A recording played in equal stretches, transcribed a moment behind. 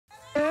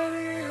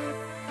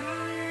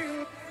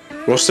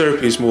Ross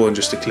Therapy is more than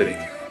just a clinic.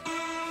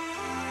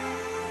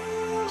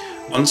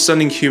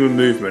 Understanding human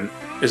movement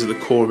is at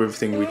the core of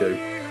everything we do.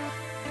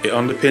 It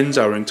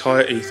underpins our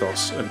entire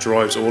ethos and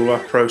drives all of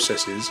our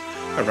processes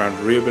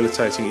around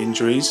rehabilitating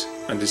injuries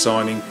and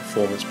designing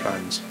performance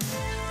plans.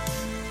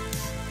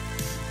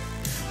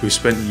 We've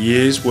spent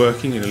years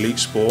working in elite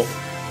sport,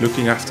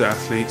 looking after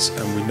athletes,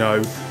 and we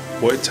know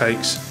what it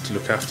takes to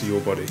look after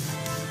your body.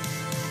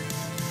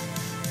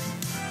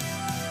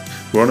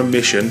 We're on a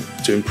mission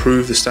to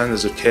improve the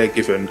standards of care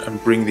given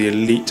and bring the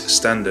elite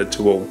standard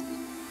to all.